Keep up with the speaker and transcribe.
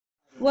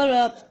What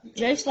up?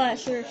 Jay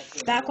Slasher,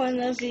 back on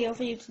another video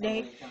for you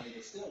today.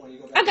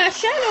 I got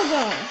Shadow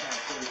Gun.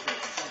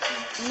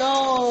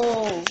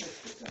 No.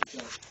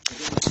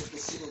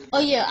 Oh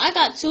yeah, I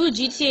got 2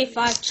 GTA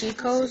 5 cheat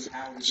code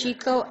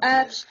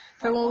apps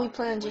for when we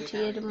play on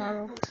GTA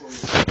tomorrow.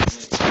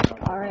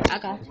 Alright, I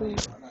got 2.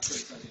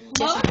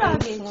 Well, I gotta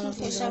get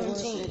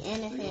 2K17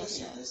 and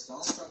FS.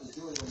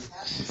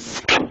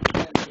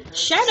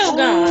 Shadow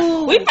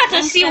Gun. We about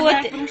to see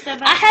what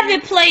I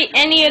haven't played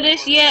any of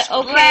this yet,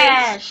 okay?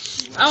 I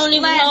don't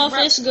even know if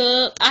it's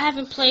good. I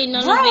haven't played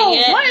none of it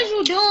yet. What is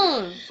you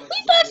doing?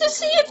 We about to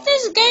see if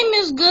this game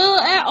is good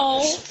at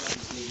all.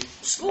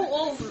 School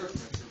over.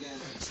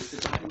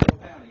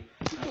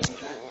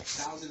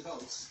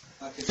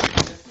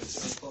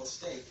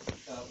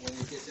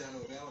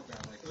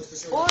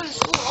 Boy,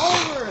 school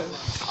over.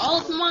 All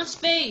of my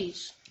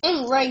space.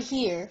 I'm right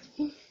here.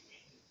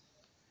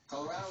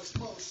 Colorado is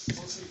close.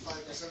 Mostly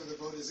 5% of the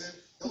vote is in.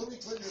 Hillary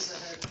Clinton is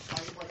ahead.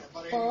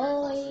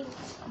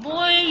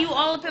 Boy, you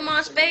all up in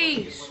my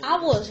space. I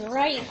was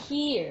right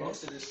here.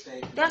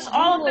 That's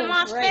all up in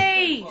my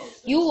space.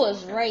 You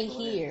was right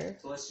here.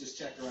 Let's just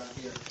check around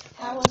here.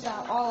 How was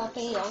I all up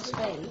in your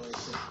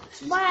space?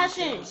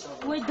 Splashing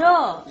with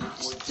dog.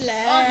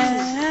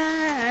 Splash.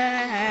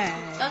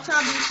 That's how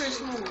I be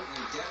Chris Moore.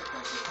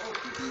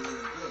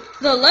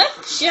 The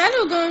left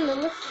Shadow Gun. The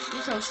left.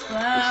 You so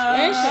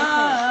splash.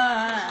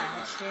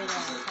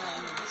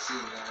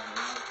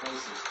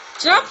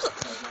 Should I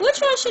which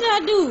one should I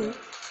do?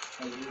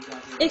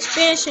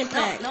 Expansion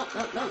pack. No.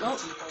 Let's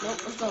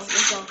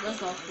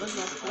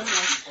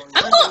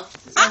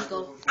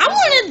go. I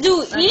want to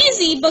do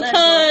easy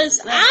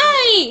because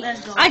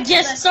I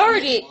just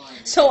started,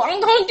 so I'm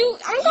gonna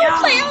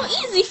play out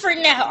easy for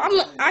now.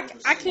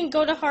 I can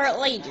go to hard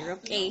later,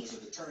 okay?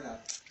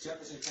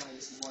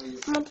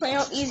 I'm gonna play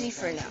out easy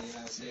for now.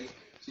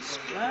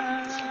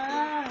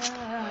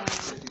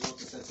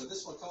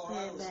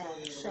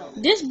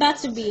 This about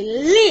to be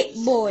lit,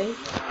 boy.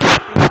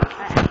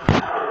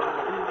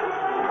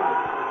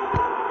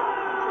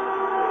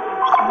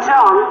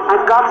 John,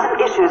 I've got some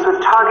issues with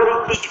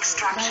targeting the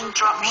extraction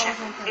dropship.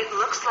 It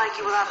looks like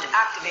you will have to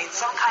activate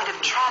some kind of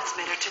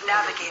transmitter to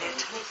navigate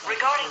it.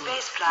 Regarding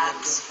base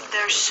plans,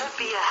 there should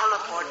be a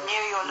heliport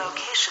near your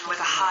location with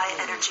a high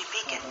energy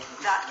beacon.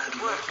 That could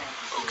work.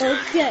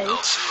 Okay. I'll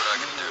see what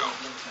I can do.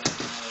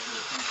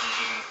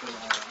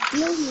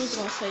 No one's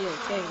gonna say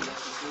okay.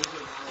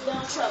 I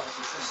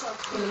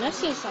mean, that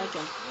seems like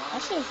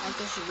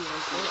this should be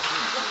important.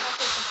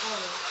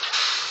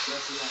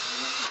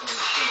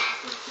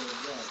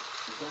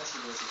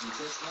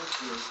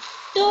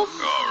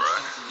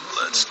 Alright,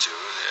 let's do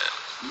it in.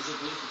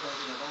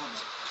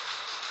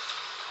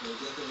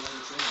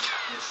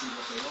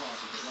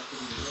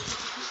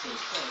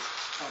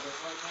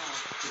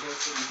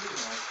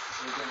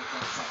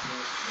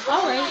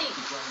 Alright.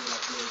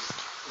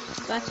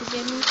 Got to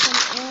give me some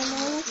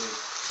ammo.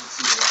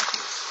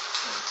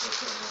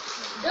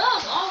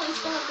 Doug always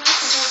going back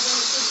to her when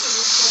it gets to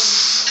this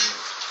game.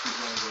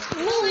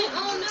 No,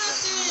 Oh,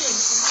 nothing.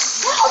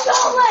 Hell,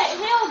 don't let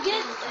hell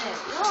get that.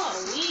 Y'all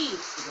weak.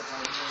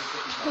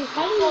 Hey,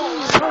 how do you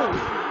know?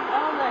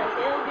 Don't let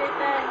hell get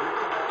that.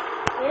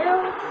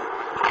 Hell,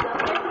 the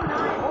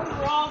 59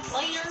 overall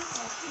player.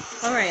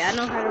 Alright, I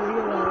know how to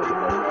reload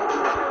now.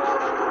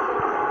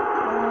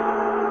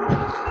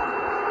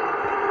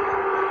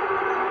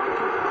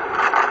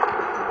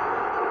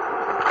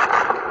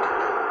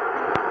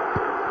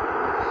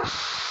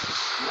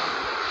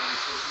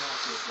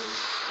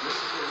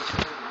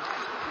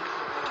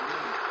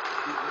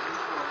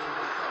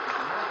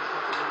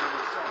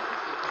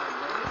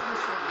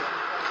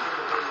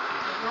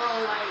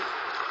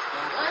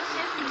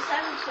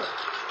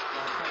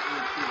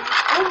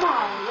 Oh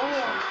my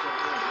lord.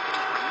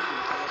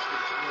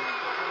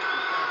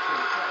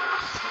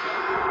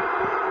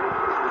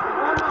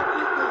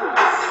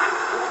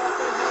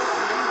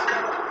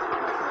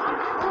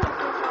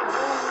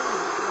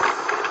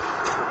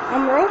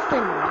 I'm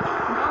roasting them.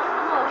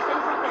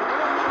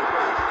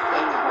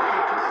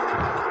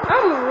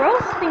 I'm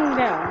roasting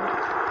them.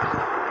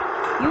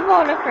 You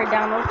voted for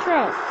Donald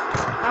Trump.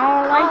 I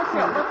don't like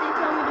him. What they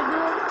tell me to do?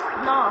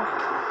 No,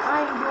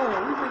 I ain't doing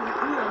it.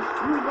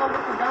 You voted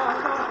for Donald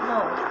Trump? No.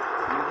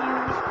 You,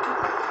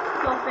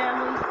 your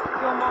family,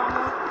 your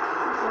mama,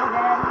 your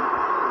daddy,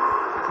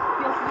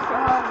 your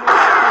future husband,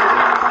 you're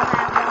never gonna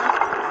have one.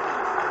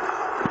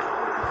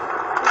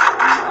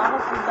 I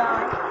hope you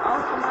die. I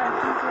hope somebody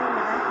shoots you in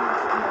the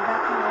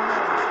back of your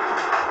head.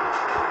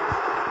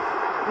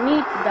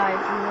 Need to die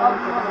if you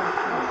voted for Donald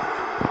Trump.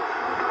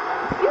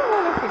 If you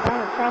voted for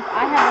Donald Trump,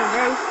 I have a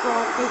very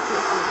strong sympathy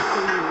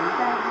for you.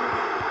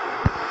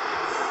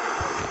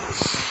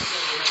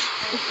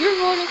 If you're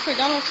voting for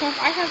Donald Trump,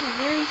 I have a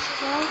very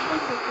strong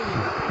sympathy for you.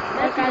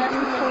 Like I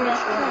do for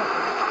Trump.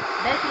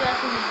 Becky,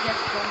 that's who you get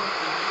for me.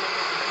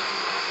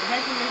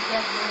 Becky just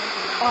gets for me.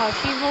 Oh, if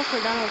she votes for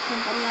Donald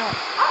Trump, I'm not.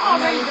 I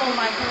already know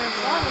my parents.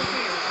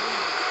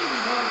 She be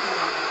going for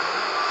it.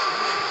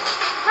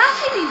 How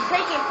she be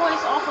taking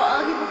points off of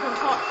other people from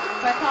talking?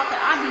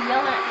 I be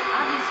yelling.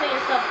 I be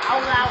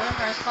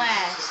her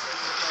class,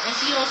 and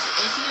she don't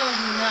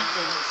do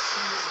nothing.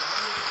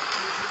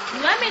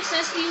 Does that make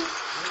sense to you?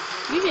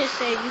 You just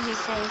said you be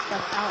saying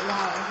stuff out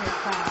loud in her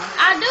class.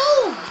 I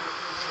do.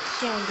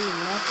 She don't do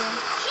nothing.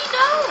 She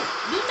don't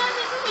do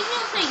nothing for me. She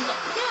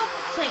don't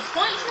say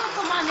point. She don't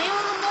put my name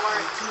on the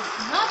board.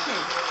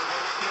 Nothing.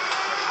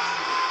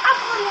 I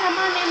probably had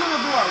my name on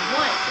the board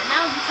once, and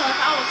that was because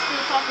I was still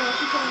talking when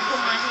she told me to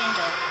put my hand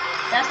up.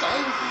 That's the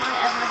only time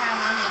I ever had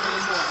my name on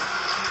the board.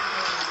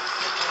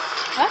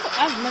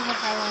 I've never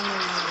had my name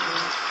on the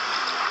board.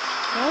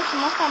 Most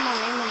time I had my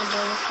name on the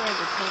board was for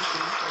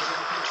detention.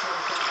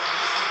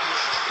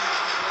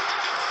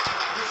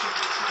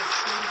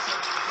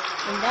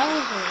 And that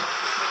was it.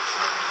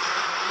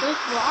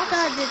 Well, I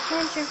got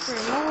detention for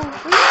no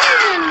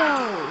reason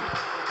though.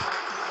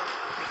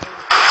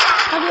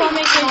 How do I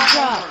make this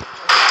drop?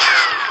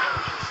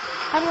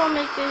 How do I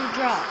make this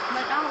drop?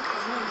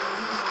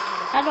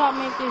 How do I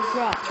make this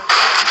drop?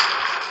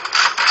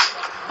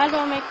 How do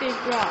I make this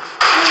drop?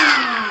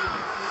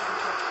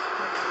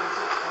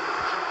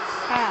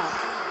 How?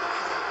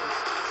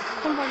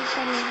 Somebody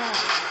tell me how.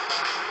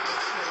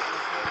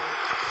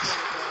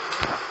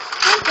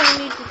 I don't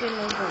need to get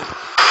no votes.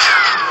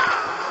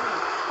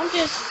 I'm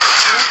just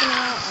working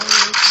out on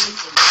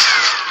YouTube.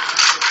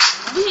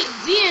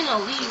 We in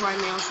a league right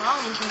now, so I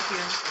don't even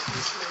care.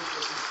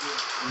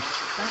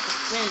 That's a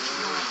bench,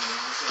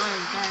 not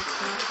back.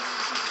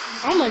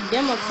 I'm a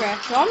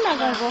Democrat, so I'm not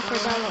gonna vote for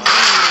Donald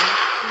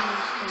Trump.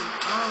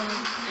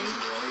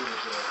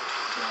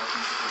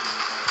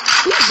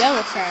 He's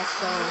Democrat,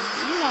 so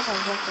you're not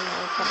gonna vote for no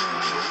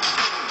Republican.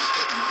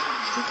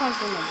 He comes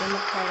from a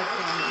Democratic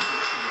family.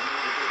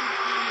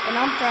 And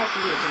I'm proud to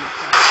be a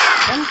Democrat.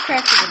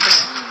 Democrats are the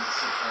best.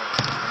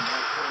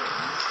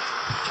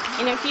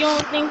 And if you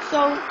don't think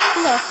so,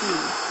 love you.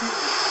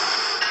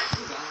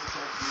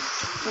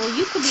 Well,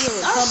 you could be a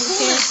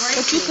Republican,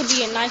 but you could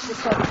be a nice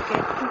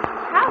Republican.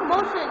 How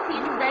most of the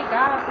teachers they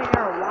got up in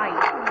there are white?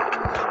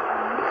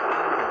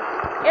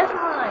 It's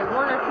only like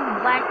one or two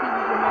black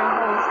teachers in that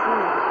whole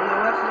school, and the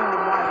rest of them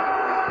are white.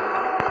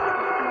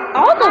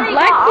 All the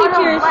black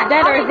teachers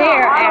that are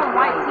there act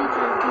white.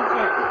 Teachers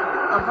teaching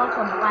a bunch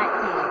of black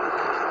kids.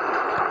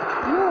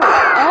 No,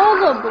 all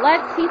the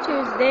black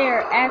teachers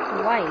there act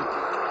white.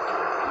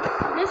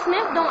 Miss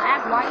Smith don't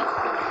act white.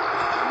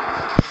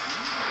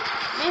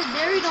 Miss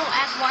Berry don't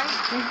act white.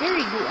 Miss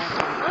Berry do act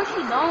white. No,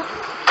 she don't.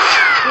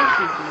 Yes,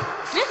 she do.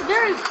 Miss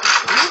Berry is funny.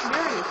 Miss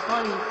Berry is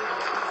funny.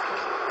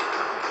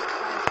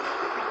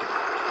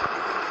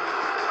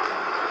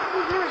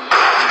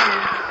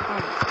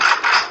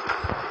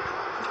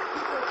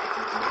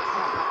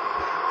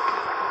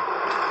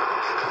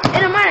 It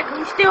don't matter, cause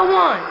we still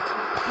won.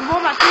 We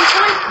won by 3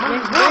 points, but we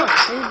won.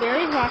 Miss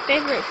Berry's my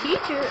favorite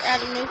teacher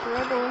out of Miss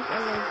Rudolph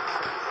and Miss.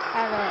 I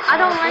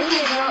don't like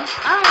it. I don't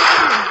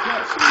like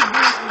it. She be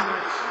doing too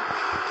much.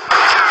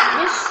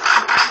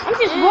 I'm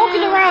just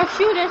walking around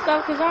shooting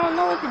stuff because I don't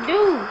know what to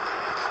do.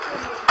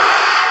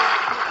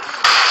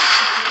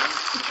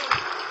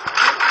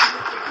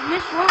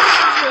 Miss Rose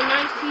is a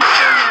nice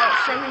teacher, about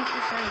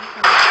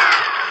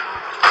 70%.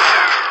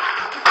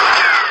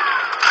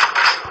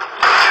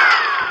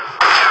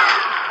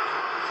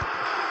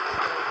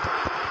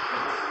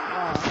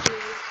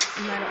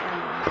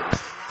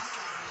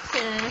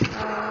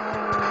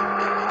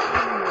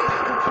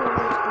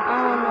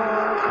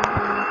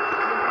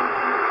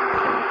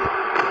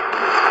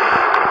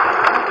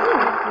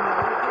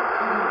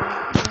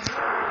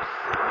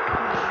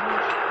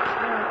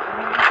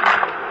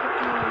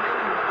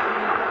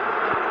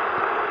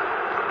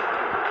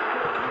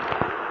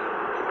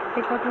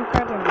 Pick up in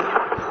 7 minutes.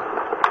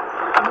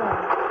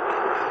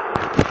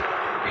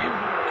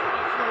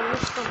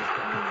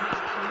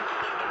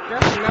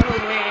 That's another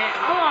way.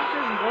 I lost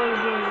this one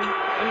game,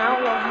 and I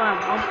lost my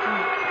bumper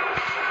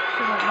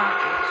to the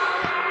boxes.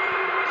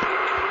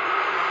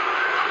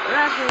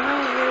 That's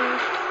another way.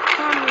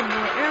 Tommy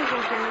boy, Eric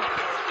was there,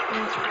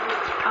 and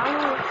I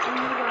will see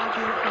you guys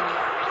next time.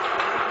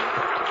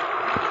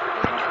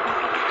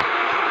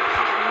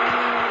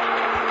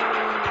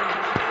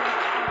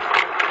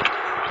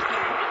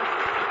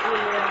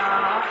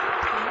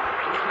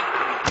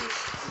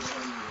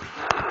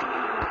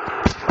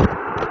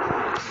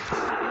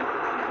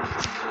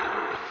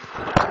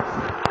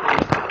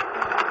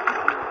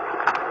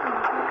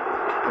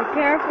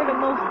 Prepare for the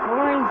most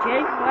boring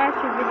Jay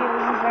Flasher video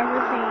you've ever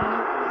seen.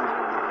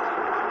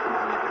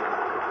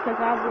 Because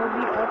I will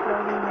be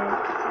uploading this.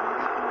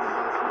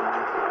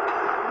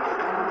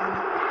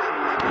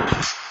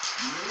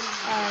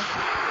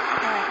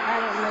 I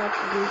don't know what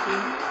to do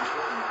here.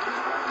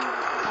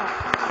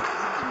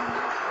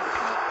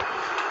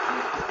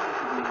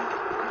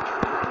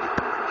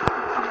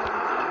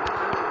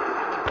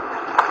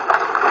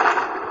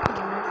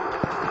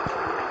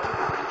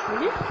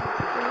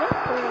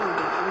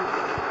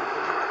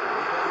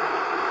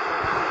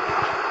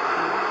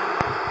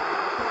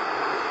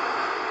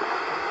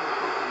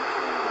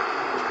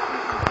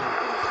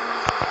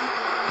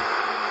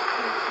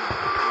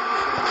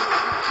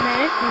 Man,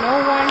 it's no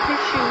one to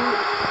shoot.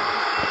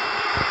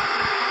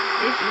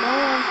 It's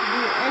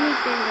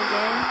it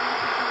again.